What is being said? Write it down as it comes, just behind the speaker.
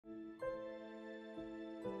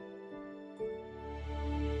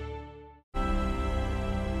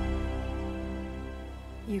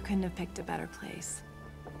You couldn't have picked a better place.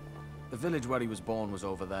 The village where he was born was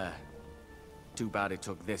over there. Too bad it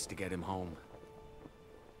took this to get him home.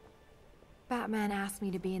 Batman asked me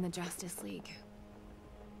to be in the Justice League.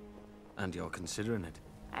 And you're considering it?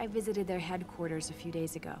 I visited their headquarters a few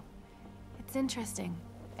days ago. It's interesting.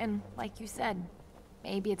 And like you said,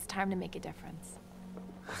 maybe it's time to make a difference.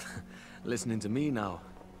 Listening to me now.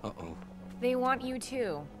 Uh-oh. They want you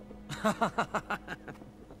too.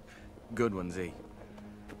 Good one, Z.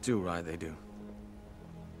 Too right they do.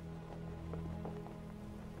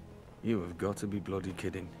 You have got to be bloody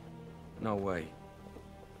kidding. No way.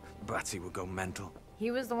 Batsy would go mental. He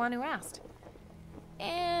was the one who asked.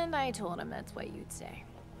 And I told him that's what you'd say.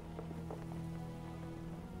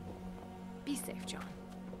 Be safe, John.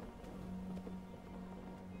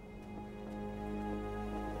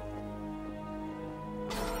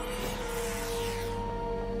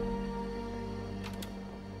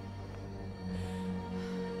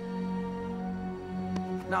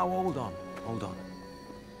 Now, hold on.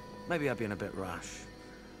 Maybe I've been a bit rash.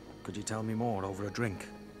 Could you tell me more over a drink?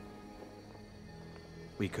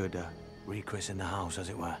 We could, rechristen the house, as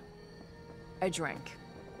it were. A drink.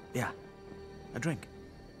 Yeah, a drink.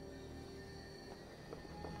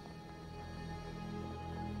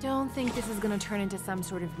 Don't think this is gonna turn into some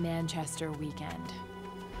sort of Manchester weekend.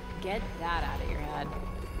 Get that out of your head.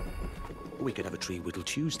 We could have a Tree Whittle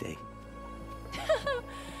Tuesday.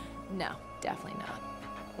 No, definitely not.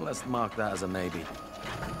 Let's mark that as a maybe.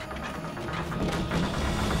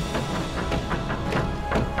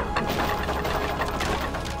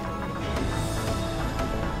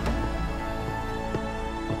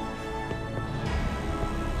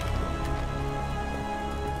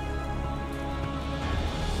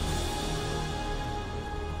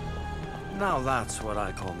 Now that's what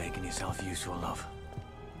I call making yourself useful, love.